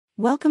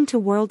Welcome to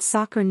World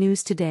Soccer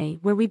News Today,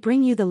 where we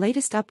bring you the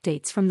latest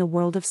updates from the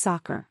world of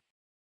soccer.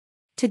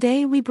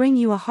 Today we bring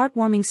you a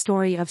heartwarming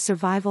story of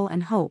survival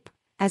and hope,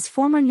 as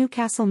former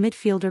Newcastle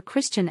midfielder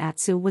Christian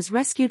Atsu was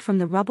rescued from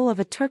the rubble of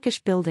a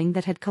Turkish building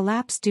that had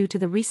collapsed due to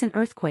the recent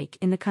earthquake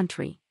in the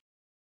country.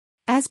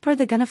 As per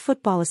the Ghana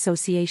Football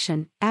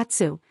Association,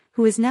 Atsu,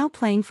 who is now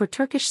playing for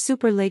Turkish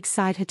Super League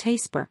side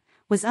Hatayspor,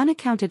 was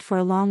unaccounted for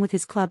along with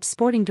his club's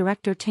sporting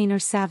director Taner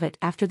Savat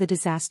after the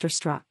disaster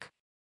struck.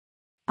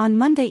 On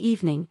Monday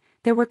evening,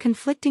 there were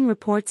conflicting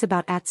reports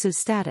about Atsu's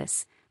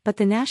status, but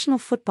the national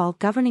football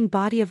governing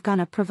body of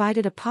Ghana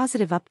provided a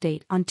positive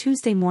update on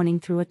Tuesday morning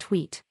through a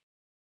tweet.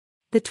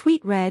 The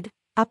tweet read,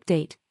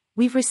 "Update,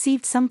 we've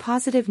received some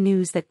positive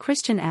news that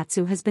Christian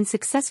Atsu has been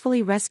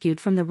successfully rescued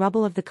from the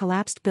rubble of the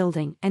collapsed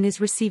building and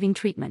is receiving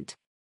treatment.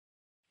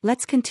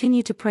 Let's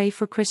continue to pray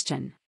for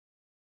Christian."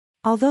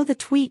 Although the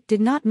tweet did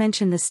not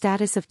mention the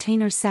status of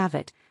Taner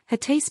Savat,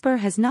 Hatayspor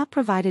has not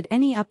provided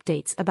any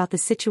updates about the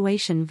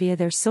situation via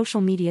their social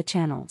media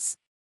channels.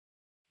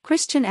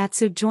 Christian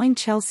Atsu joined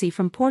Chelsea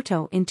from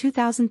Porto in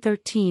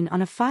 2013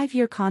 on a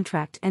 5-year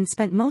contract and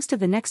spent most of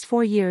the next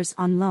 4 years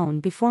on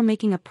loan before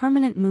making a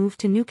permanent move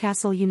to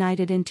Newcastle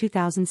United in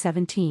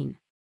 2017.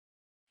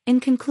 In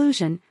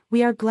conclusion,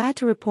 we are glad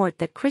to report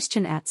that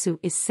Christian Atsu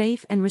is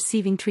safe and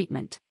receiving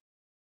treatment.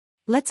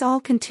 Let's all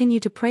continue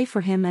to pray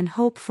for him and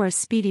hope for a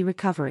speedy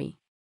recovery.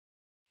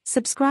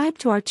 Subscribe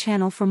to our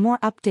channel for more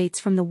updates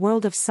from the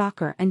world of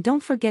soccer and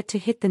don't forget to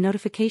hit the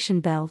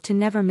notification bell to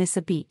never miss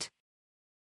a beat.